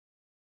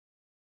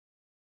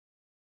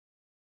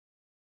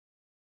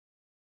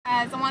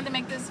Guys, I wanted to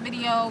make this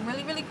video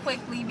really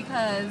quickly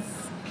because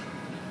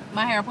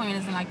my hair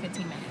appointment is in like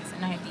 15 minutes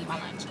and I have to eat my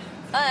lunch.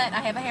 But I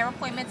have a hair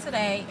appointment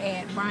today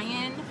at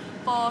Brian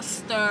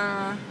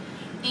Foster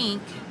Inc.,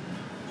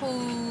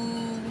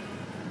 who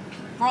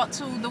brought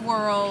to the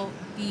world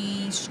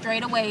the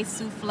straightaway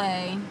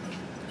souffle.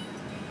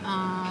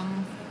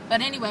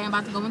 But anyway, I'm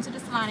about to go into the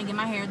salon and get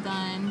my hair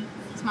done.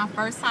 It's my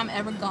first time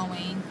ever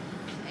going,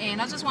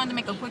 and I just wanted to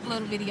make a quick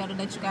little video to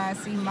let you guys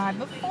see my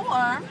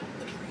before.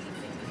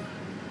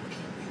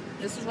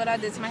 This is what I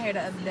did to my hair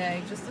the other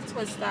day. Just a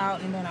twist out,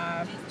 and then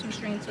I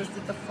two-string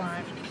twisted the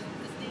front.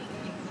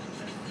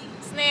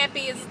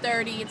 Snappy, it's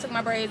dirty. It took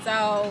my braids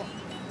out.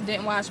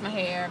 Didn't wash my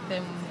hair.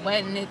 Been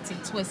wetting it to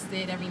twist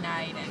it every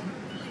night, and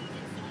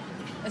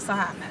it's a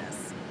hot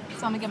mess.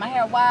 So I'm gonna get my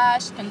hair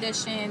washed,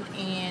 conditioned,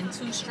 and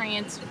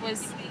two-strand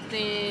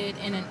twisted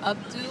in an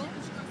updo.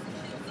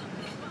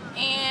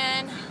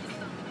 And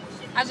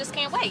I just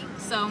can't wait.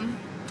 So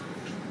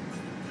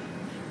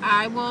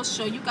I will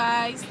show you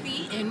guys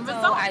the end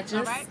result. So I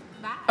just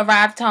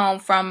arrived home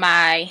from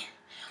my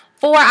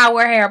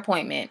 4-hour hair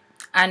appointment.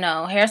 I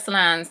know, hair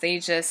salons, they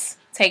just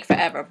take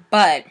forever.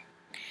 But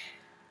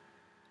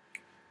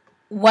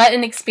what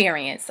an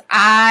experience.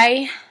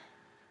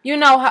 You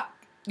know how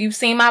you've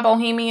seen my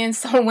Bohemian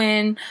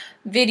Sewing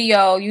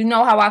video. You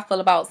know how I feel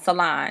about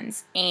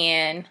salons.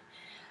 And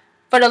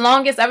for the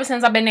longest, ever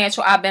since I've been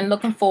natural, I've been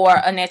looking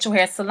for a natural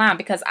hair salon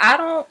because I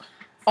don't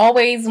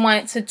always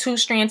want to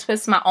two-strand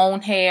twist my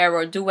own hair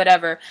or do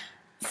whatever.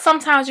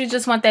 Sometimes you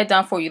just want that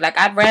done for you. Like,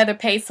 I'd rather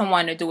pay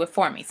someone to do it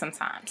for me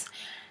sometimes.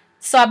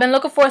 So I've been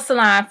looking for a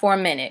salon for a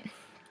minute.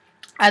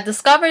 I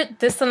discovered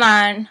this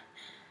salon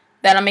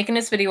that I'm making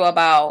this video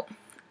about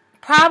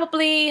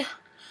probably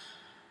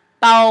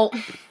about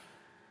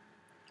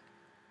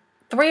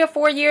 3 or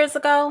 4 years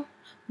ago.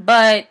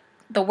 But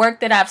the work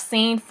that I've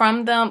seen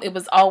from them, it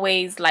was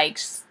always like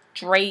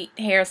straight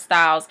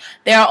hairstyles.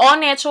 They're all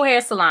natural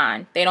hair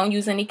salon. They don't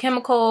use any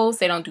chemicals.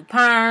 They don't do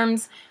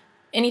perms,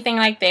 anything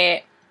like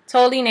that.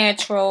 Totally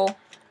natural.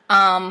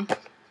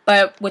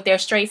 But with their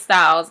straight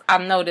styles,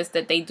 I've noticed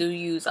that they do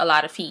use a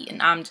lot of heat,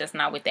 and I'm just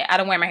not with that. I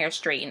don't wear my hair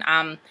straight, and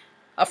I'm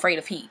afraid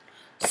of heat.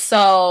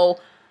 So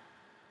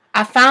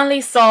I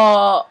finally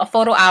saw a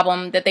photo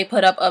album that they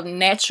put up of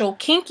natural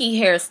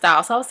kinky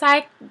hairstyles. So I was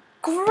like,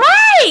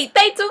 great,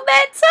 they do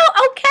that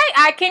too. Okay,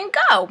 I can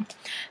go.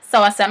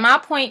 So I set my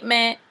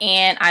appointment,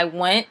 and I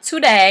went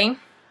today,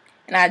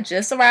 and I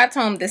just arrived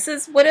home. This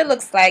is what it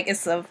looks like.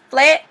 It's a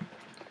flat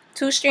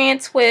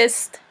two-strand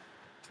twist.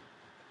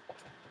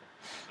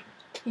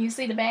 You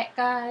see the back,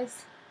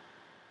 guys?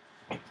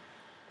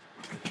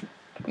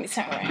 Let me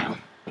turn around.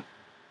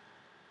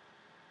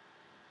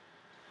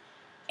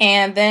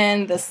 And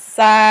then the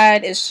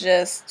side is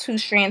just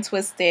two-strand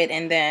twisted,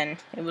 and then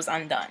it was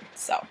undone.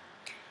 So,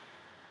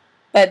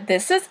 but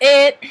this is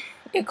it.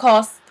 It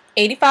costs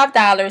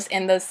 $85,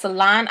 and the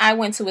salon I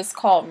went to is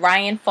called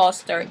Brian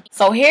Foster.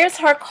 So here's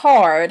her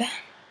card.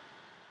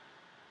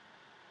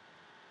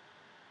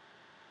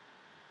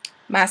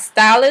 My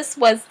stylist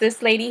was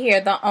this lady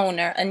here, the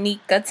owner,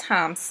 Anika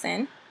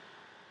Thompson.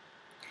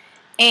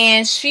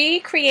 And she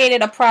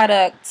created a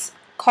product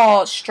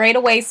called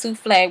Straightaway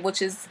Souffle,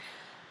 which is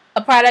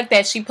a product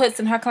that she puts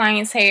in her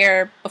client's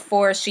hair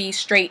before she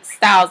straight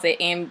styles it.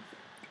 And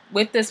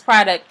with this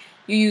product,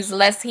 you use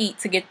less heat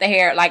to get the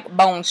hair like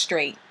bone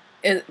straight.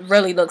 It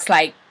really looks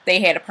like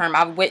they had a perm.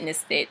 I've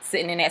witnessed it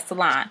sitting in that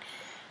salon.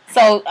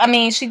 So, I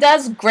mean, she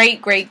does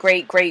great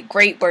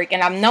work.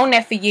 And I've known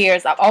that for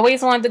years. I've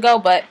always wanted to go,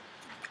 but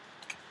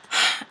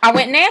I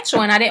went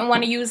natural and I didn't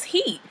want to use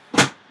heat.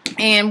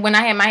 And when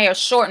I had my hair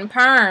short and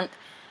permed,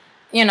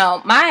 you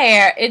know, my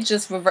hair, it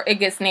gets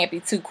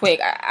nappy too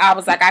quick. I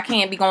was like, I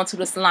can't be going to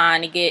the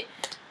salon to get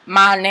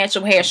my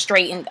natural hair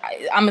straight, and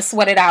I'm going to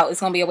sweat it out. It's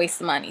going to be a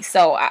waste of money.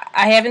 So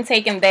I haven't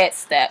taken that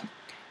step.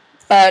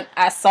 But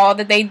I saw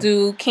that they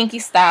do kinky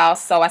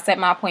styles, so I set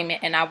my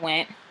appointment and I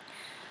went.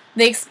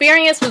 The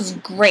experience was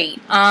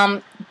great.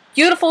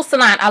 Beautiful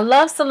salon. I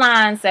love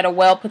salons that are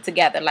well put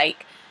together.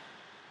 Like,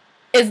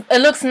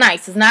 it looks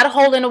nice. It's not a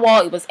hole in the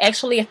wall. It was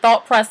actually a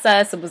thought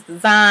process. It was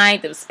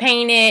designed. It was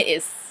painted.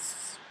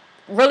 It's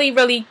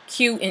really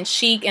cute and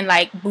chic and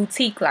like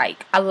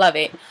boutique-like. I love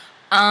it.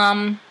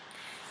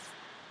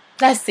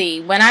 Let's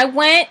see. When I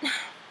went,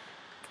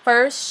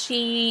 first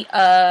she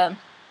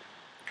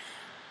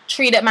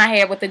treated my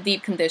hair with a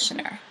deep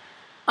conditioner.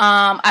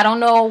 I don't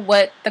know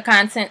what the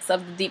contents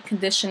of the deep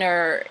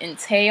conditioner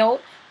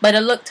entailed, but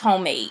it looked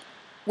homemade,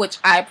 which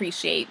I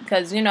appreciate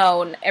because, you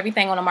know,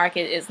 everything on the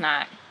market is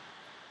not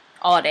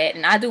all that.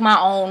 And I do my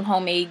own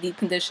homemade deep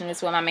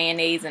conditioners with my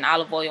mayonnaise and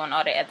olive oil and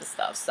all that other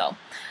stuff. So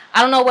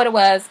I don't know what it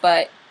was,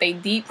 but they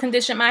deep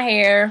conditioned my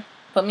hair,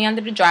 put me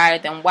under the dryer,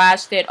 then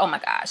washed it. Oh my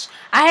gosh.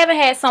 I haven't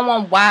had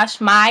someone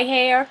wash my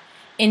hair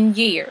in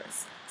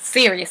years.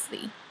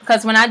 Seriously.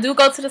 Because when I do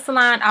go to the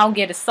salon, I'll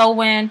get a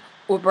sew-in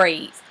or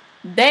braids.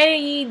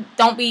 They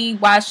don't be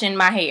washing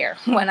my hair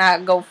when I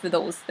go for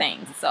those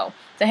things. So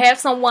to have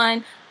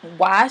someone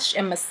wash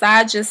and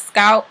massage your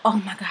scalp. Oh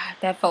my God,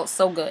 that felt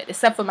so good.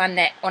 Except for my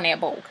neck on that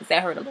bowl because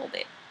that hurt a little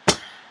bit.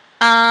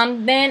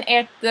 Then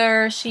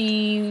after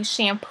she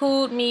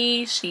shampooed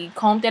me, she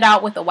combed it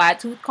out with a wide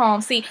tooth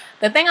comb. See,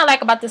 the thing I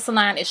like about this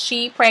salon is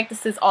she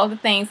practices all the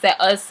things that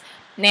us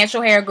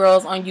natural hair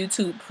girls on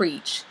YouTube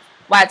preach.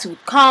 Wide tooth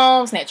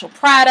combs, natural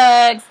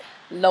products,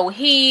 low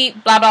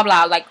heat, blah, blah,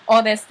 blah. Like,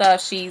 all that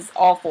stuff, she's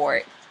all for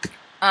it.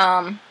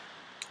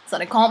 So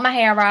they combed my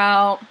hair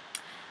out.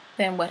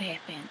 Then what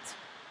happened?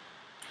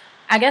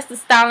 I guess the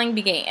styling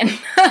began.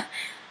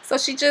 So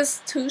she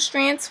just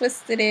two-strand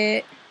twisted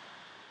it.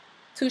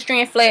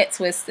 Two-strand flat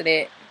twisted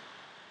it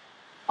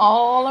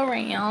all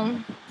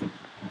around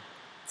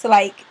to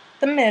like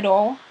the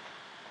middle.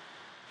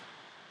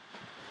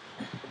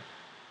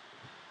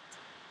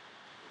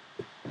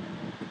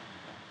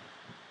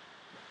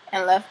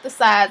 And left the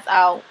sides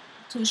out.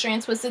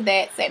 Two-strand twisted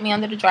that, set me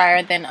under the dryer,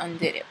 and then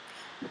undid it.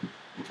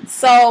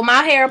 So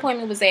my hair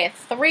appointment was at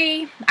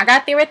 3. I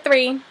got there at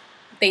 3.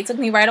 They took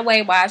me right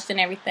away, washed and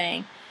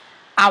everything.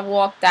 I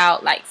walked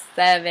out like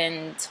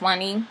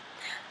 7:20.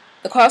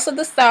 The cost of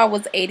the style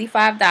was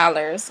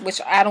 $85,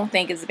 which I don't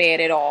think is bad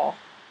at all,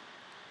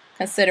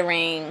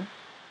 considering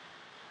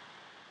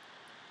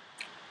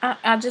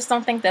I just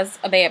don't think that's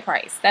a bad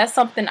price. That's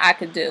something I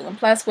could do. And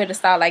plus, with a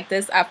style like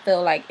this, I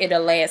feel like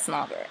it'll last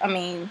longer. I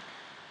mean,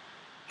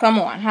 come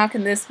on. How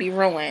can this be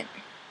ruined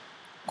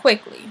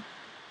quickly?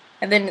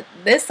 And then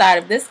this side,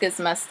 if this gets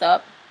messed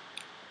up,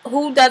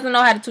 who doesn't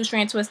know how to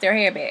two-strand twist their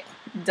hair back?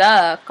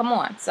 Duh. Come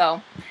on.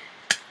 So,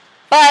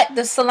 but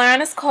the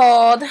salon is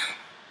called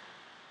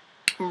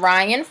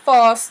Ryan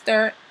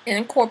Foster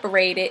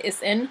Incorporated.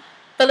 It's in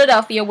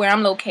Philadelphia, where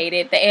I'm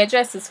located. The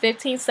address is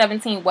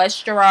 1517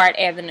 West Girard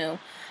Avenue.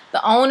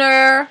 The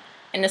owner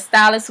and the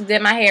stylist who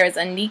did my hair is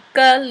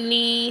Anika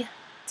Lee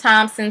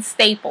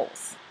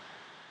Thompson-Staples.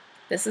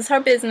 This is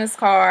her business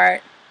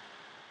card.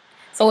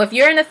 So if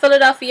you're in the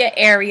Philadelphia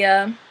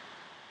area,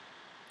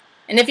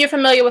 and if you're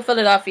familiar with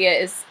Philadelphia,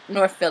 it's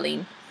North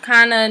Philly,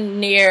 kind of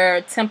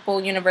near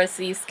Temple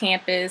University's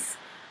campus,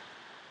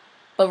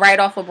 but right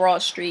off of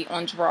Broad Street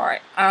on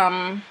Girard.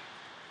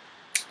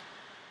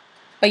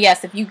 But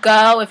yes, if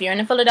you're in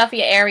the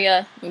Philadelphia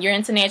area, and you're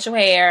into natural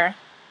hair,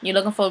 you're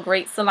looking for a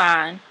great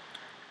salon,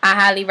 I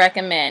highly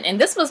recommend.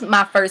 And this was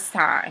my first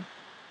time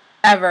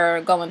ever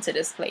going to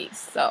this place,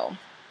 so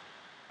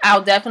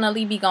I'll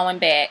definitely be going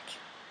back.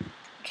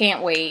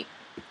 Can't wait.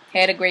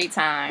 Had a great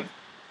time.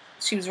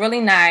 She was really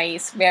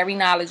nice, very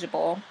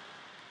knowledgeable.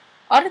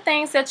 All the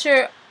things that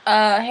your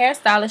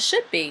hairstylist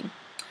should be.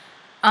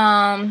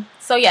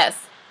 So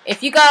yes,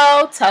 if you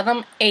go, tell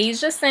them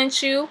Asia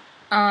sent you.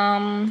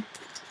 Yeah,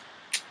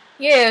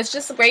 it's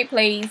just a great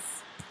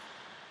place.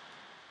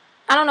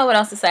 I don't know what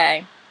else to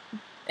say,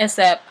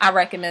 except I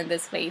recommend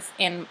this place,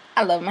 and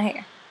I love my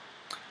hair.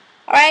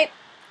 Alright,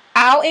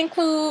 I'll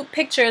include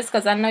pictures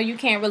because I know you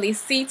can't really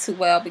see too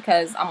well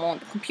because I'm on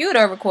the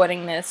computer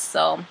recording this.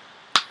 So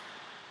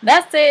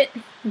that's it.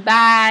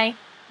 Bye.